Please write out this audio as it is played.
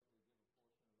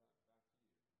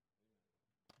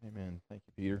Amen. Thank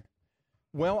you, Peter.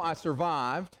 Well, I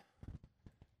survived.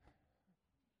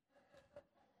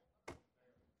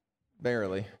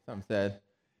 Barely, some said.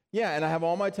 Yeah, and I have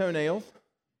all my toenails.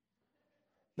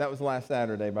 That was last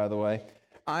Saturday, by the way.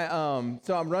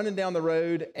 So I'm running down the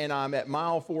road, and I'm at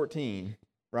mile 14,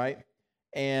 right?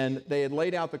 And they had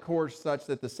laid out the course such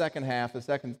that the second half, the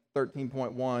second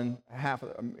 13.1 half,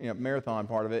 marathon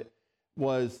part of it,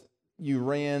 was you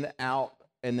ran out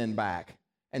and then back.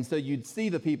 And so you'd see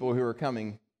the people who are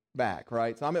coming back,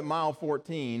 right? So I'm at mile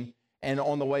 14, and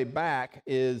on the way back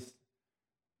is,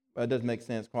 it doesn't make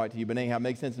sense quite to you, but anyhow, it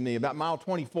makes sense to me, about mile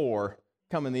 24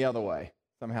 coming the other way,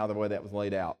 somehow the way that was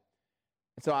laid out.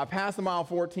 And so I pass the mile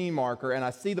 14 marker, and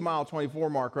I see the mile 24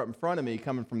 marker up in front of me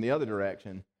coming from the other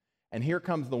direction, and here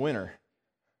comes the winner,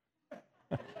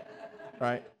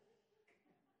 right?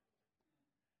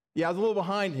 Yeah, I was a little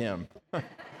behind him.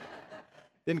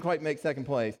 Didn't quite make second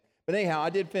place. But anyhow, I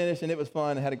did finish, and it was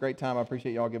fun. I had a great time. I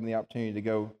appreciate y'all giving me the opportunity to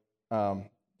go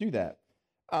do that.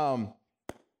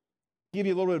 Give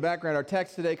you a little bit of background. Our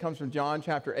text today comes from John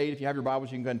chapter 8. If you have your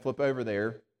Bibles, you can go ahead and flip over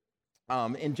there.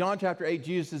 In John chapter 8,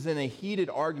 Jesus is in a heated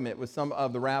argument with some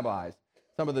of the rabbis,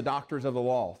 some of the doctors of the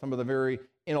law, some of the very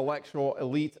intellectual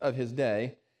elites of his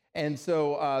day. And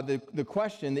so the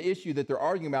question, the issue that they're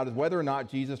arguing about is whether or not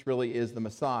Jesus really is the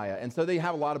Messiah. And so they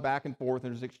have a lot of back and forth,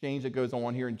 and there's exchange that goes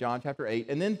on here in John chapter 8.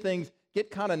 And then things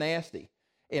get kind of nasty.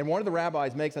 And one of the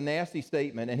rabbis makes a nasty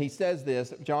statement, and he says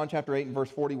this, John chapter 8 and verse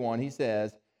 41, he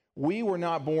says, "We were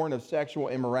not born of sexual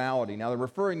immorality." Now, they're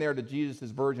referring there to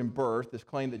Jesus' virgin birth, this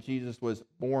claim that Jesus was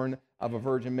born of a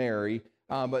Virgin Mary.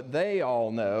 But they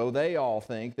all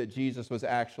think that Jesus was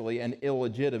actually an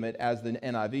illegitimate, as the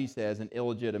NIV says, an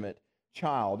illegitimate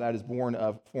child that is born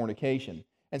of fornication.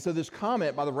 And so this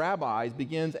comment by the rabbis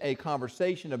begins a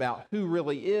conversation about who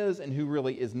really is and who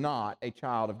really is not a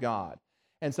child of God.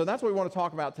 And so that's what we want to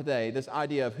talk about today, this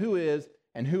idea of who is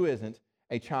and who isn't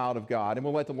a child of God. And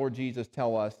we'll let the Lord Jesus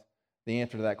tell us the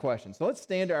answer to that question. So let's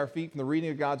stand to our feet from the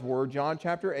reading of God's Word. John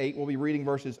chapter 8, we'll be reading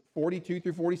verses 42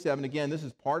 through 47. Again, this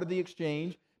is part of the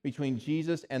exchange between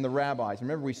Jesus and the rabbis.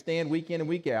 Remember, we stand week in and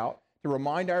week out to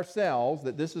remind ourselves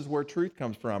that this is where truth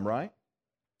comes from, right?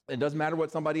 It doesn't matter what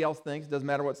somebody else thinks. It doesn't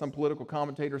matter what some political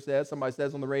commentator says, somebody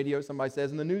says on the radio, somebody says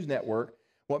in the news network.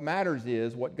 What matters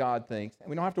is what God thinks. And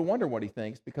we don't have to wonder what he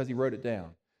thinks because he wrote it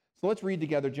down. So let's read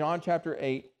together John chapter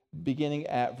 8, beginning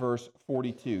at verse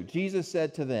 42. Jesus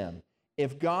said to them,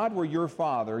 "If God were your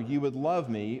Father, you would love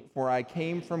me, for I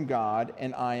came from God,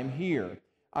 and I am here.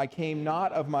 I came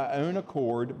not of my own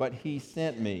accord, but he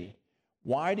sent me.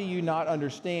 Why do you not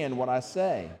understand what I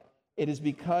say? It is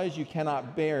because you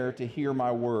cannot bear to hear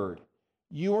my word.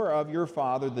 You are of your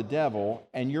father the devil,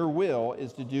 and your will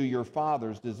is to do your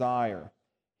father's desire.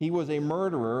 He was a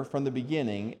murderer from the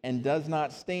beginning, and does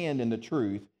not stand in the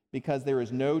truth, because there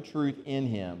is no truth in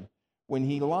him. When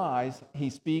he lies, he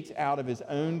speaks out of his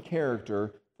own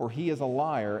character, for he is a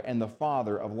liar and the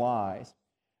father of lies.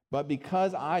 But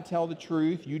because I tell the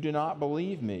truth, you do not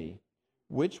believe me.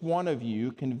 Which one of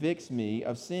you convicts me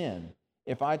of sin?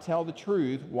 If I tell the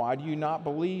truth, why do you not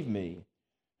believe me?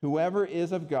 Whoever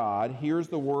is of God hears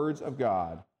the words of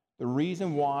God. The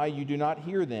reason why you do not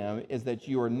hear them is that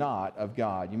you are not of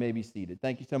God." You may be seated.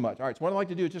 Thank you so much. All right, so what I'd like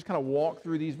to do is just kind of walk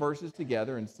through these verses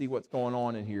together and see what's going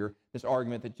on in here, this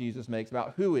argument that Jesus makes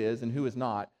about who is and who is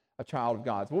not a child of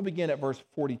God. So we'll begin at verse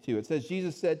 42. It says,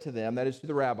 Jesus said to them, that is to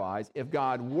the rabbis, "If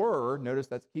God were," notice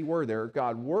that's the key word there, "if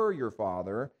God were your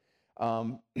Father,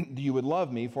 you would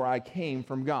love me, for I came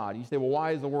from God." You say, well,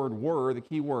 why is the word "were" the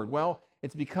key word? Well,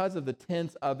 it's because of the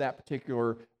tense of that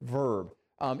particular verb.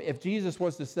 If Jesus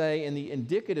was to say in the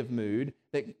indicative mood,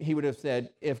 that he would have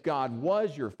said, "If God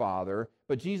was your Father,"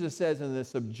 but Jesus says in the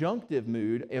subjunctive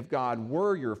mood, "If God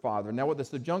were your Father." Now, what the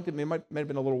subjunctive means, may have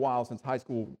been a little while since high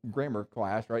school grammar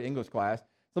class, right, English class. So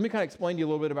let me kind of explain to you a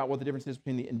little bit about what the difference is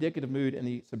between the indicative mood and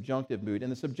the subjunctive mood.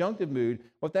 In the subjunctive mood,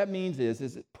 what that means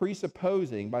is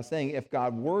presupposing, by saying, "If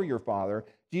God were your Father,"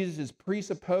 Jesus is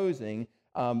presupposing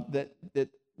that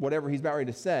whatever he's about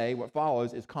ready to say, what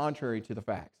follows, is contrary to the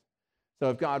facts. So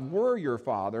if God were your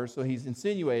Father, so he's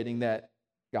insinuating that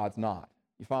God's not.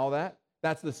 You follow that?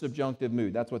 That's the subjunctive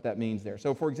mood. That's what that means there.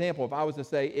 So for example, if I was to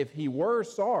say, if he were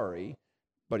sorry,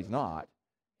 but he's not,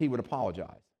 he would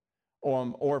apologize.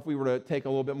 Or if we were to take a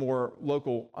little bit more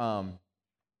local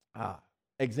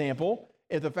example,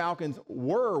 if the Falcons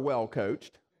were well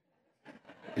coached,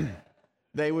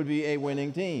 they would be a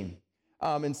winning team.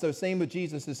 And so same with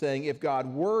Jesus is saying, if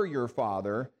God were your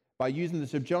Father, by using the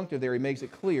subjunctive there, he makes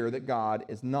it clear that God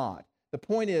is not. The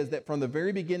point is that from the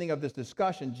very beginning of this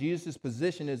discussion, Jesus'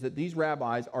 position is that these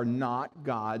rabbis are not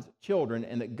God's children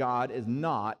and that God is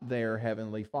not their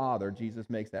heavenly Father. Jesus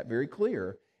makes that very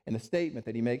clear in the statement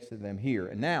that he makes to them here.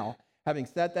 And now, having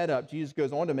set that up, Jesus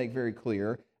goes on to make very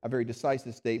clear a very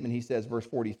decisive statement. He says, verse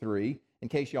 43, in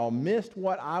case y'all missed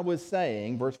what I was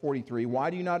saying, verse 43, why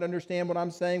do you not understand what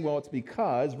I'm saying? Well, it's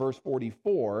because, verse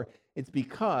 44, it's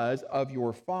because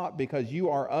you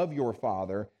are of your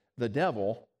father, the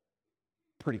devil.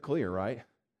 Pretty clear, right?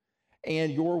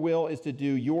 And your will is to do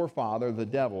your father, the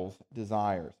devil's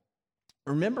desires.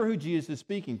 Remember who Jesus is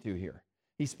speaking to here.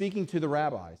 He's speaking to the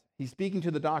rabbis. He's speaking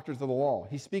to the doctors of the law.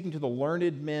 He's speaking to the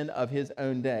learned men of his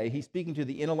own day. He's speaking to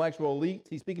the intellectual elites.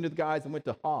 He's speaking to the guys that went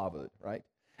to Harvard, right?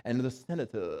 And the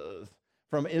senators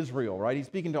from Israel, right? He's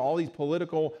speaking to all these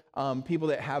political people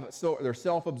that they're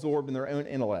self-absorbed in their own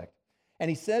intellect. And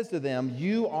he says to them,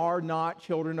 you are not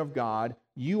children of God.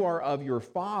 You are of your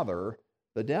father,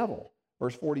 the devil.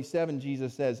 Verse 47,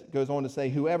 Jesus goes on to say,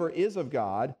 whoever is of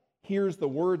God hears the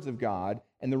words of God,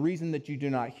 and the reason that you do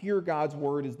not hear God's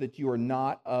word is that you are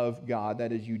not of God.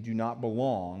 That is, you do not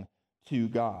belong to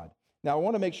God. Now, I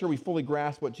want to make sure we fully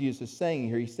grasp what Jesus is saying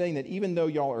here. He's saying that even though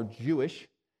y'all are Jewish,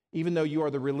 even though you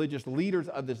are the religious leaders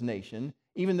of this nation,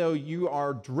 even though you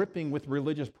are dripping with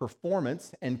religious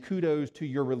performance and kudos to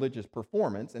your religious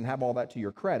performance and have all that to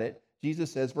your credit,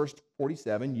 Jesus says, verse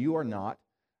 47, you are not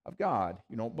of God.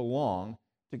 You don't belong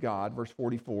to God. Verse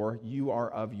 44, you are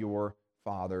of your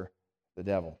father, the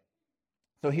devil.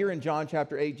 So here in John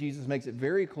chapter 8, Jesus makes it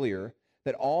very clear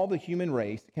that all the human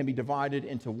race can be divided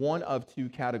into one of two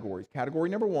categories. Category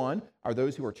number one are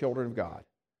those who are children of God.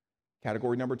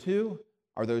 Category number two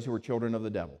are those who are children of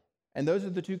the devil. And those are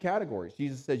the two categories.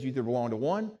 Jesus says you either belong to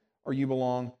one or you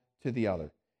belong to the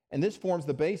other. And this forms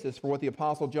the basis for what the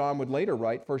Apostle John would later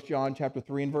write, 1 John chapter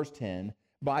 3 and verse 10.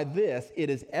 By this it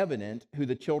is evident who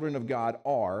the children of God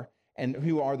are and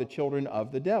who are the children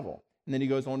of the devil. And then he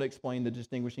goes on to explain the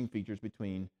distinguishing features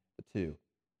between the two.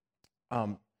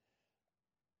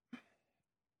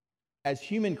 As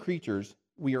human creatures,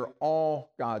 we are all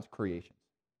God's creations.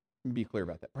 Let me be clear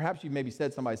about that. Perhaps you've maybe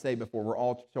said somebody say before, we're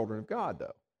all children of God,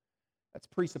 though. That's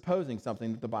presupposing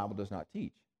something that the Bible does not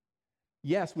teach.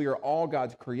 Yes, we are all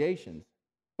God's creations,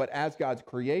 but as God's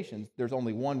creations, there's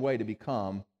only one way to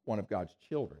become one of God's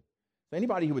children. So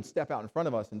anybody who would step out in front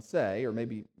of us and say, or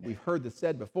maybe we've heard this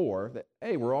said before, that,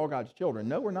 hey, we're all God's children.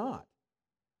 No, we're not.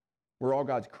 We're all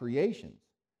God's creations,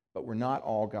 but we're not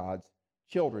all God's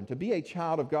children. To be a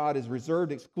child of God is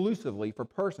reserved exclusively for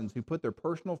persons who put their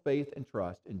personal faith and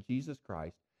trust in Jesus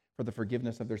Christ for the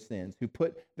forgiveness of their sins, who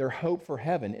put their hope for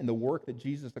heaven in the work that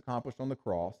Jesus accomplished on the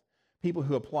cross, people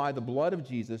who apply the blood of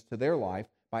Jesus to their life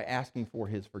by asking for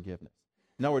his forgiveness.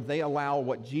 In other words, they allow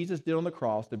what Jesus did on the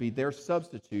cross to be their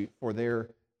substitute for their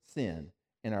sin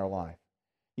in our life.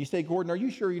 You say, Gordon, are you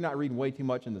sure you're not reading way too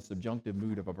much in the subjunctive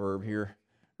mood of a verb here?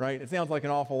 Right? It sounds like an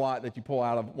awful lot that you pull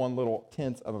out of one little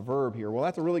tense of a verb here. Well,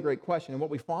 that's a really great question. And what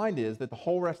we find is that the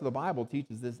whole rest of the Bible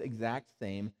teaches this exact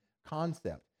same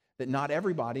concept, that not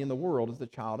everybody in the world is a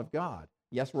child of God.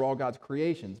 Yes, we're all God's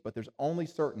creations, but there's only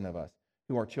certain of us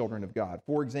who are children of God.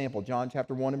 For example, John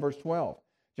chapter 1 and verse 12.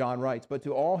 John writes, but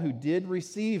to all who did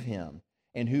receive him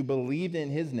and who believed in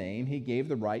his name, he gave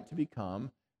the right to become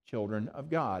children of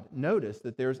God. Notice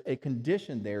that there's a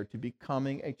condition there to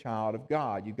becoming a child of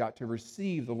God. You've got to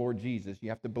receive the Lord Jesus. You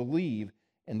have to believe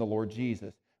in the Lord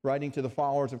Jesus. Writing to the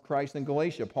followers of Christ in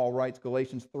Galatia, Paul writes,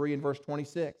 Galatians 3 and verse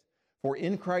 26, for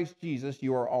in Christ Jesus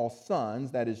you are all sons,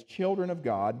 that is, children of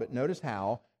God, but notice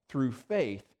how? Through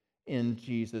faith in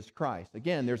Jesus Christ.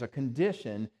 Again, there's a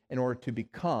condition in order to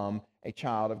become a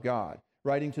child of God.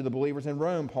 Writing to the believers in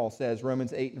Rome, Paul says,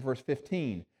 Romans 8 and verse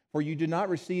 15, for you did not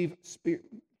receive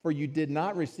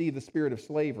the spirit of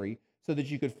slavery so that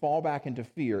you could fall back into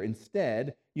fear.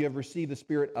 Instead, you have received the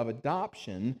spirit of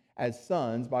adoption as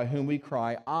sons, by whom we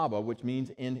cry, Abba, which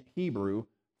means in Hebrew,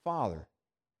 Father.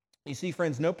 You see,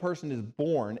 friends, no person is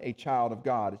born a child of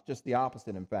God. It's just the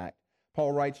opposite, in fact.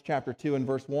 Paul writes Ephesians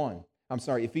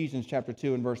chapter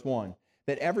 2 and verse 1,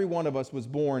 that every one of us was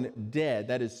born dead,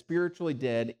 that is, spiritually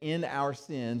dead, in our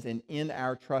sins and in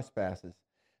our trespasses.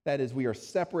 That is, we are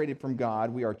separated from God.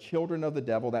 We are children of the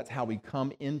devil. That's how we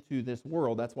come into this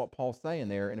world. That's what Paul's saying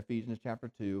there in Ephesians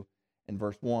chapter 2 and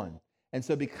verse 1. And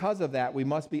so because of that, we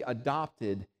must be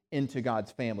adopted into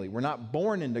God's family. We're not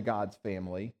born into God's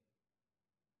family.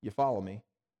 You follow me,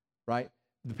 right?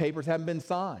 The papers haven't been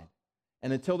signed.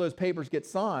 And until those papers get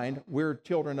signed, we're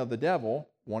children of the devil,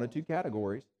 one of two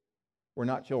categories. We're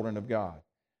not children of God.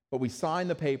 But we sign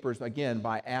the papers, again,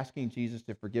 by asking Jesus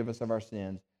to forgive us of our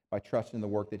sins, by trusting the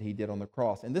work that he did on the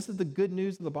cross. And this is the good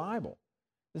news of the Bible.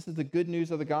 This is the good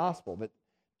news of the gospel,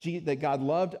 that God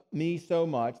loved me so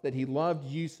much, that he loved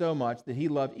you so much, that he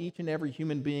loved each and every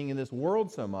human being in this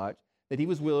world so much, that he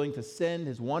was willing to send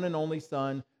his one and only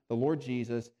Son, the Lord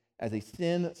Jesus, as a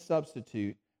sin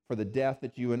substitute for the death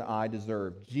that you and I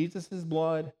deserve. Jesus'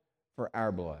 blood for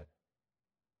our blood.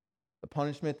 The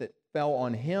punishment that fell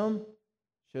on him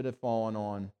should have fallen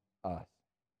on us.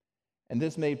 And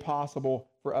this made possible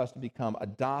for us to become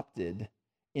adopted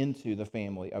into the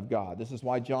family of God. This is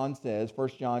why John says, 1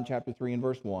 John chapter 3 and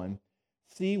verse 1,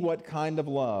 see what kind of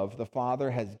love the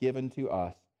Father has given to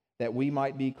us, that we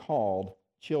might be called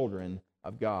children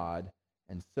of God.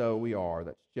 And so we are.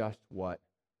 That's just what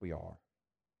we are.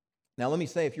 Now let me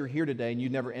say, if you're here today and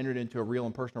you've never entered into a real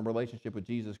and personal relationship with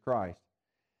Jesus Christ,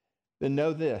 then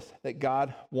know this, that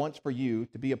God wants for you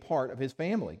to be a part of his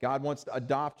family. God wants to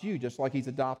adopt you just like he's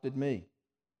adopted me.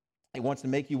 He wants to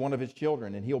make you one of his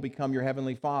children, and he'll become your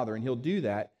heavenly Father, and he'll do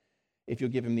that if you'll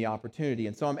give him the opportunity.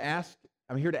 And so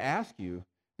I'm here to ask you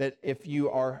that if you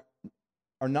are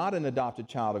not an adopted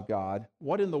child of God,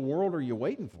 what in the world are you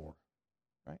waiting for?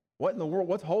 Right? What in the world?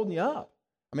 What's holding you up?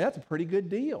 I mean, that's a pretty good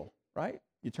deal, right?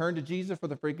 You turn to Jesus for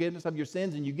the forgiveness of your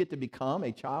sins, and you get to become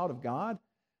a child of God.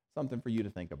 Something for you to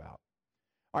think about.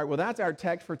 All right, well, that's our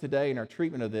text for today and our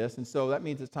treatment of this. And so that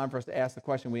means it's time for us to ask the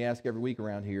question we ask every week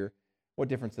around here. What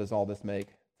difference does all this make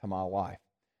to my life?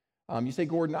 You say,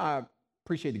 Gordon, I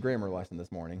appreciate the grammar lesson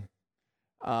this morning.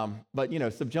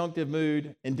 But, subjunctive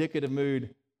mood, indicative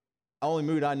mood, only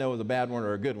mood I know is a bad one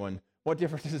or a good one. What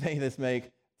difference does any of this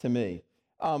make to me?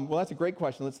 Well, that's a great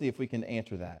question. Let's see if we can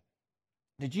answer that.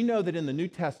 Did you know that in the New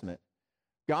Testament,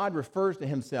 God refers to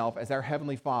himself as our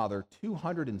Heavenly Father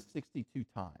 262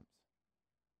 times?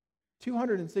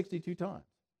 262 times.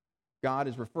 God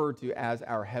is referred to as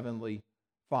our Heavenly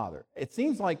Father. It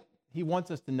seems like he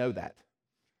wants us to know that.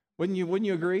 Wouldn't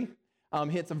you agree?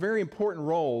 It's a very important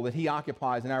role that he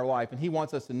occupies in our life, and he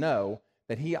wants us to know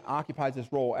that he occupies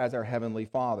this role as our Heavenly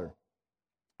Father.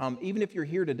 Even if you're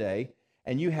here today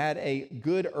and you had a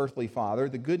good earthly father,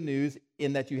 the good news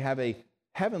in that you have a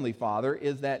Heavenly Father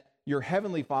is that your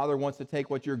Heavenly Father wants to take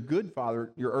what your good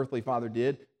father, your earthly father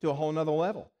did to a whole nother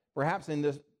level. Perhaps in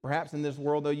this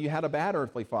world, though, you had a bad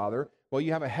earthly father. Well,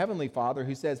 you have a Heavenly Father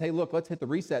who says, hey, look, let's hit the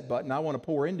reset button. I want to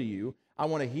pour into you. I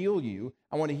want to heal you.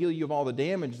 I want to heal you of all the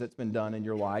damage that's been done in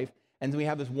your life. And we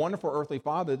have this wonderful earthly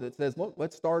Father that says, look,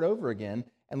 let's start over again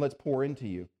and let's pour into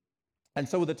you. And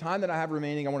so with the time that I have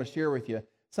remaining, I want to share with you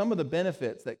some of the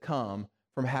benefits that come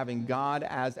from having God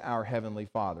as our Heavenly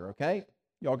Father, okay?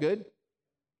 Y'all good?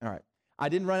 All right. I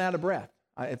didn't run out of breath.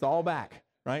 It's all back.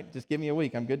 Right? Just give me a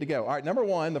week. I'm good to go. All right, number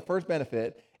one, the first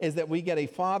benefit is that we get a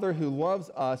Father who loves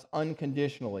us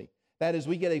unconditionally. That is,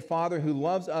 we get a Father who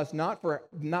loves us not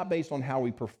based on how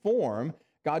we perform.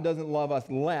 God doesn't love us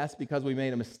less because we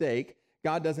made a mistake.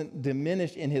 God doesn't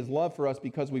diminish in his love for us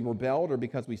because we rebelled or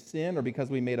because we sinned or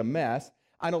because we made a mess.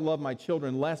 I don't love my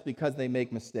children less because they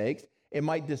make mistakes. It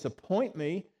might disappoint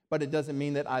me, but it doesn't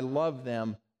mean that I love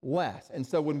them less. And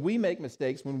so when we make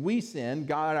mistakes, when we sin,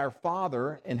 God, our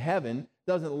Father in heaven,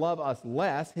 doesn't love us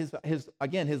less.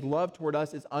 His love toward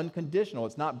us is unconditional.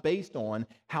 It's not based on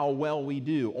how well we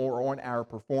do or on our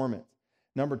performance.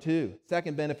 Number two,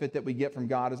 second benefit that we get from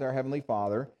God as our Heavenly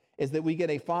Father is that we get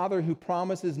a Father who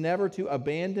promises never to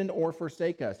abandon or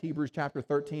forsake us. Hebrews chapter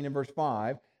 13 and verse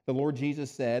 5, the Lord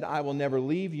Jesus said, I will never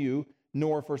leave you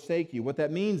nor forsake you. What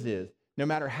that means is, no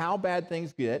matter how bad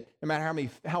things get, no matter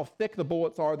how thick the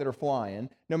bullets are that are flying,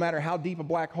 no matter how deep a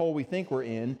black hole we think we're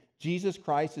in, Jesus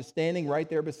Christ is standing right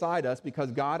there beside us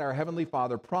because God, our Heavenly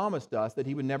Father, promised us that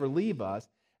he would never leave us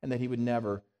and that he would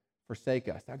never forsake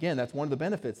us. Again, that's one of the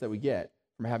benefits that we get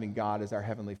from having God as our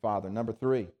Heavenly Father.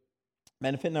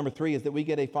 Benefit number three is that we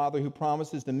get a Father who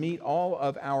promises to meet all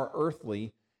of our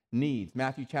earthly needs.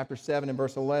 Matthew chapter 7 and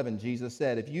verse 11, Jesus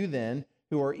said, if you then,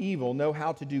 who are evil, know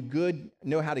how to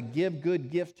give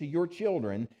good gifts to your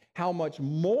children, how much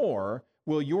more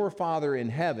will your Father in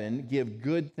heaven give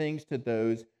good things to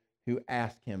those who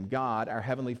ask him? God, our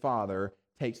Heavenly Father,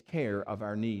 takes care of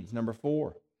our needs. Number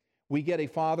four, we get a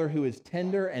Father who is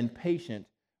tender and patient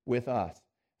with us.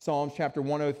 Psalms chapter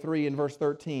 103 and verse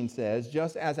 13 says,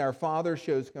 just as a father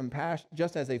shows compassion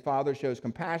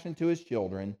to his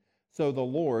children, so the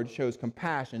Lord shows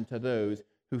compassion to those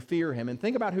who fear him. And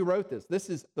think about who wrote this. This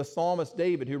is the psalmist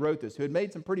David who wrote this, who had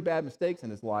made some pretty bad mistakes in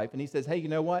his life. And he says, hey, you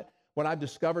know what? What I've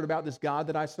discovered about this God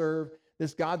that I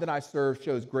serve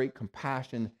shows great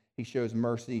compassion. He shows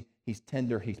mercy. He's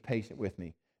tender. He's patient with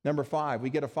me. Number five, we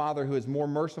get a Father who is more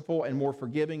merciful and more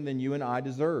forgiving than you and I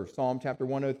deserve. Psalm chapter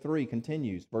 103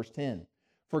 continues, verse 10.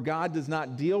 For God does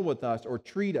not deal with us or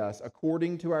treat us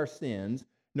according to our sins,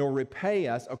 nor repay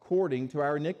us according to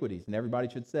our iniquities. And everybody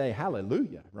should say,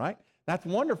 hallelujah, right? That's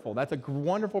wonderful. That's a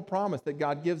wonderful promise that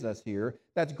God gives us here.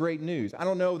 That's great news. I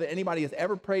don't know that anybody has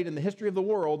ever prayed in the history of the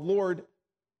world, Lord,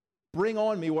 bring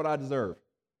on me what I deserve.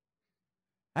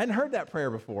 I hadn't heard that prayer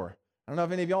before. I don't know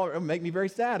if any of y'all, it would make me very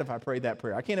sad if I prayed that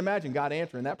prayer. I can't imagine God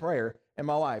answering that prayer in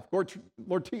my life.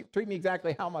 Lord, treat me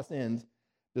exactly how my sins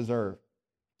deserve.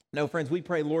 No, friends, we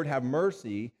pray, Lord, have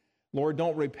mercy. Lord,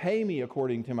 don't repay me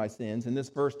according to my sins. And this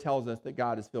verse tells us that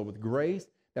God is filled with grace,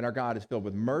 that our God is filled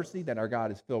with mercy, that our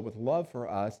God is filled with love for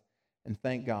us, and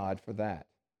thank God for that.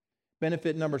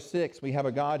 Benefit number 6, we have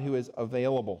a God who is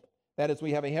available. That is,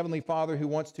 we have a Heavenly Father who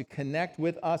wants to connect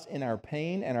with us in our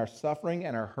pain and our suffering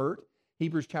and our hurt.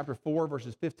 Hebrews chapter 4,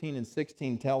 verses 15 and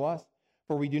 16 tell us,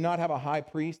 "For we do not have a high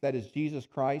priest, that is Jesus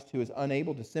Christ, who is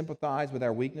unable to sympathize with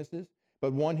our weaknesses,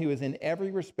 but one who is in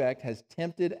every respect has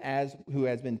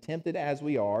been tempted as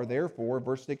we are. Therefore,"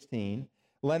 verse 16,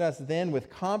 "let us then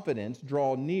with confidence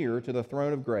draw near to the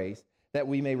throne of grace, that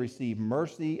we may receive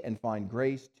mercy and find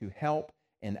grace to help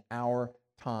in our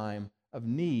time of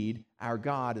need." Our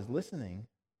God is listening.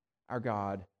 Our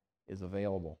God is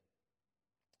available.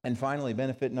 And finally,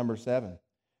 benefit number 7.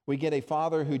 We get a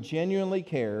Father who genuinely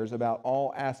cares about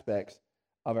all aspects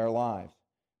of our lives.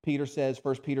 Peter says,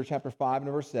 1 Peter chapter 5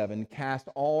 and verse 7, "Cast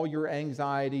all your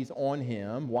anxieties on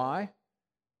him." Why?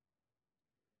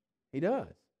 He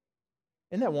does.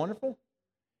 Isn't that wonderful?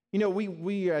 You know,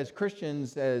 we as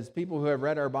Christians, as people who have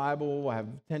read our Bible, have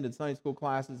attended Sunday school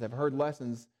classes, have heard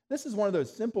lessons, this is one of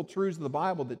those simple truths of the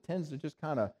Bible that tends to just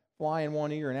kind of fly in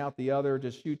one ear and out the other,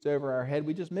 just shoots over our head.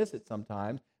 We just miss it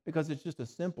sometimes because it's just a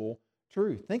simple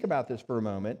truth. Think about this for a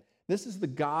moment. This is the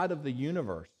God of the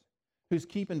universe who's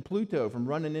keeping Pluto from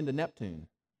running into Neptune,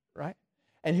 right?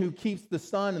 And who keeps the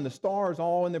sun and the stars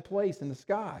all in their place in the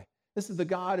sky. This is the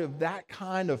God of that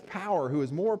kind of power who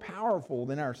is more powerful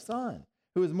than our sun,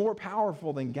 who is more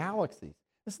powerful than galaxies.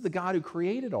 This is the God who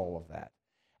created all of that.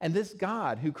 And this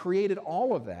God who created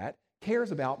all of that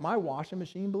cares about my washing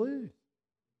machine blues,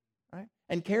 right?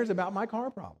 And cares about my car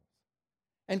problems.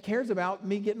 And cares about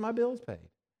me getting my bills paid.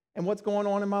 And what's going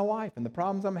on in my life and the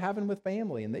problems I'm having with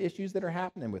family and the issues that are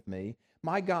happening with me.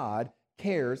 My God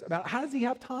cares about, how does he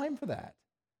have time for that?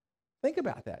 Think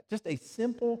about that. Just a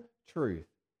simple truth.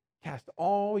 Cast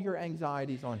all your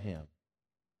anxieties on him.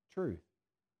 Truth.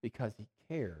 Because he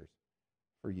cares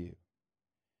for you.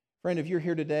 Friend, if you're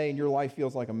here today and your life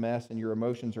feels like a mess and your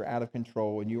emotions are out of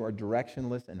control and you are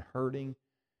directionless and hurting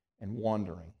and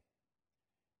wandering,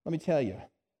 let me tell you,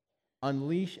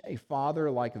 unleash a Father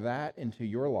like that into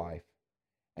your life,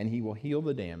 and he will heal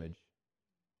the damage.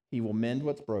 He will mend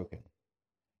what's broken.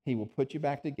 He will put you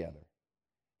back together.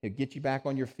 He'll get you back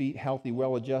on your feet, healthy,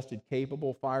 well-adjusted,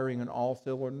 capable, firing on all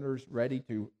cylinders, ready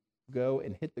to go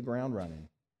and hit the ground running.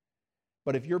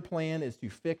 But if your plan is to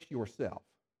fix yourself,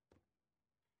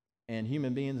 and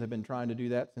human beings have been trying to do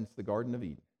that since the Garden of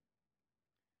Eden,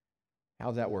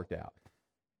 how's that worked out?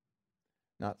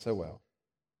 Not so well.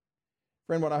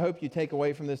 Friend, what I hope you take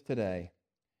away from this today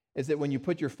is that when you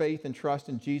put your faith and trust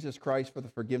in Jesus Christ for the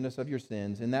forgiveness of your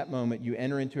sins, in that moment you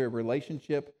enter into a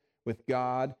relationship with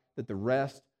God that the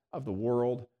rest of the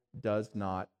world does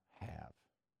not have.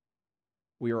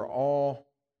 We are all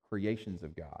creations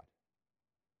of God,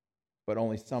 but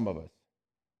only some of us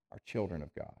are children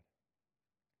of God.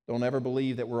 Don't ever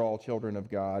believe that we're all children of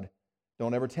God.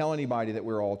 Don't ever tell anybody that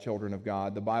we're all children of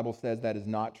God. The Bible says that is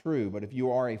not true, but if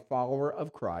you are a follower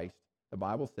of Christ, the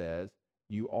Bible says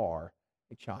you are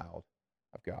a child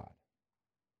of God.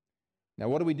 Now,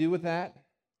 what do we do with that?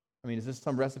 I mean, is this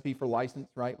some recipe for license,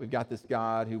 right? We've got this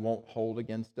God who won't hold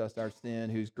against us our sin,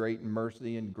 who's great in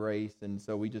mercy and grace, and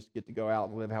so we just get to go out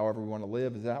and live however we want to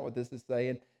live. Is that what this is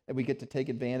saying? That we get to take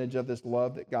advantage of this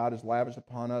love that God has lavished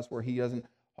upon us, where he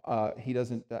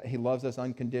loves us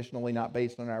unconditionally, not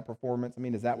based on our performance. I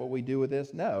mean, is that what we do with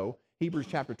this? No. Hebrews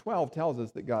chapter 12 tells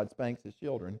us that God spanks his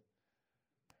children.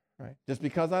 Right? Just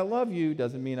because I love you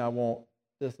doesn't mean I won't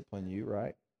discipline you,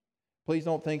 right? Please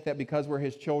don't think that because we're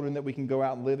his children that we can go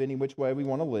out and live any which way we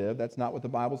want to live. That's not what the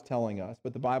Bible's telling us.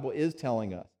 But the Bible is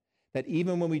telling us that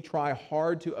even when we try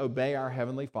hard to obey our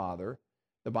Heavenly Father,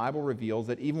 the Bible reveals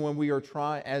that even when we are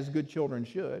trying, as good children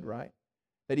should, right?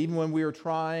 That even when we are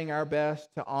trying our best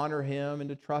to honor him and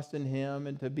to trust in him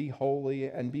and to be holy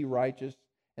and be righteous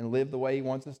and live the way he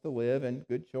wants us to live, and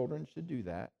good children should do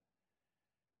that,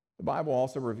 the Bible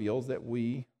also reveals that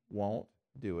we won't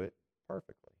do it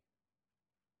perfectly,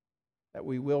 that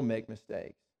we will make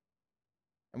mistakes.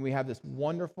 And we have this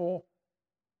wonderful,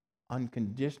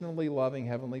 unconditionally loving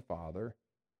Heavenly Father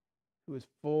who is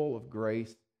full of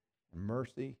grace and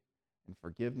mercy and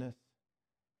forgiveness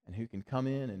and who can come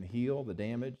in and heal the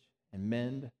damage and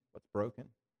mend what's broken.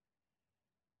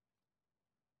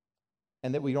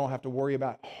 And that we don't have to worry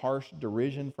about harsh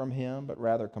derision from him, but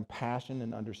rather compassion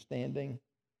and understanding,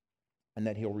 and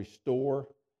that he'll restore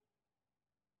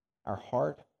our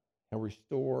heart, he'll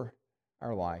restore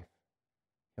our life,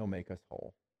 he'll make us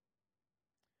whole.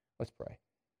 Let's pray.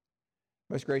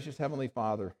 Most gracious Heavenly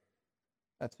Father,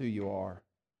 that's who you are.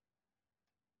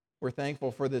 We're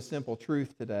thankful for this simple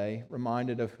truth today,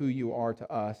 reminded of who you are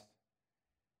to us.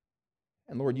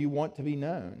 And Lord, you want to be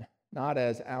known, not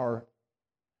as our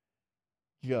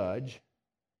judge,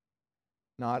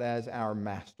 not as our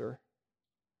master,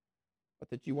 but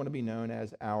that you want to be known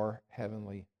as our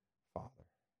Heavenly Father.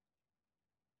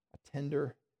 A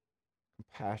tender,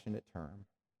 compassionate term.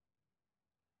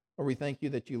 Lord, we thank you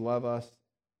that you love us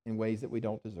in ways that we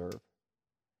don't deserve,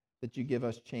 that you give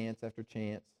us chance after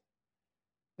chance,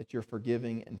 that you're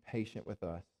forgiving and patient with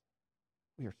us.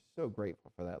 We are so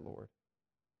grateful for that, Lord.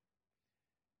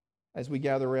 As we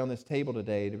gather around this table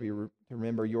today to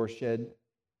remember your shed,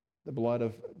 the blood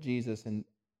of Jesus and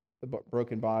the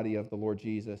broken body of the Lord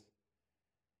Jesus,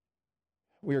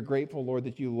 we are grateful, Lord,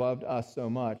 that you loved us so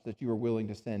much that you were willing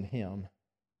to send him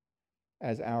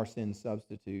as our sin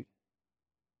substitute.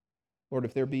 Lord,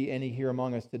 if there be any here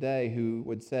among us today who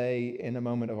would say in a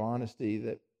moment of honesty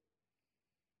that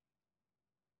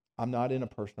I'm not in a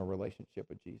personal relationship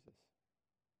with Jesus,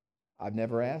 I've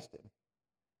never asked him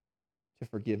to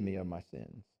forgive me of my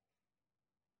sins.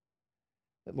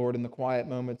 That, Lord, in the quiet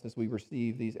moments as we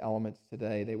receive these elements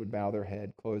today, they would bow their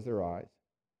head, close their eyes,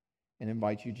 and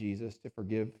invite you, Jesus, to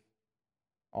forgive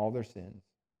all their sins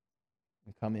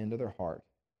and come into their heart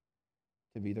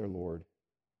to be their Lord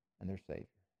and their Savior.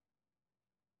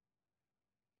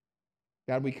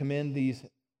 God, we commend these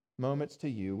moments to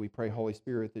you. We pray, Holy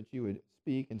Spirit, that you would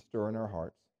speak and stir in our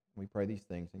hearts. We pray these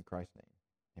things in Christ's name.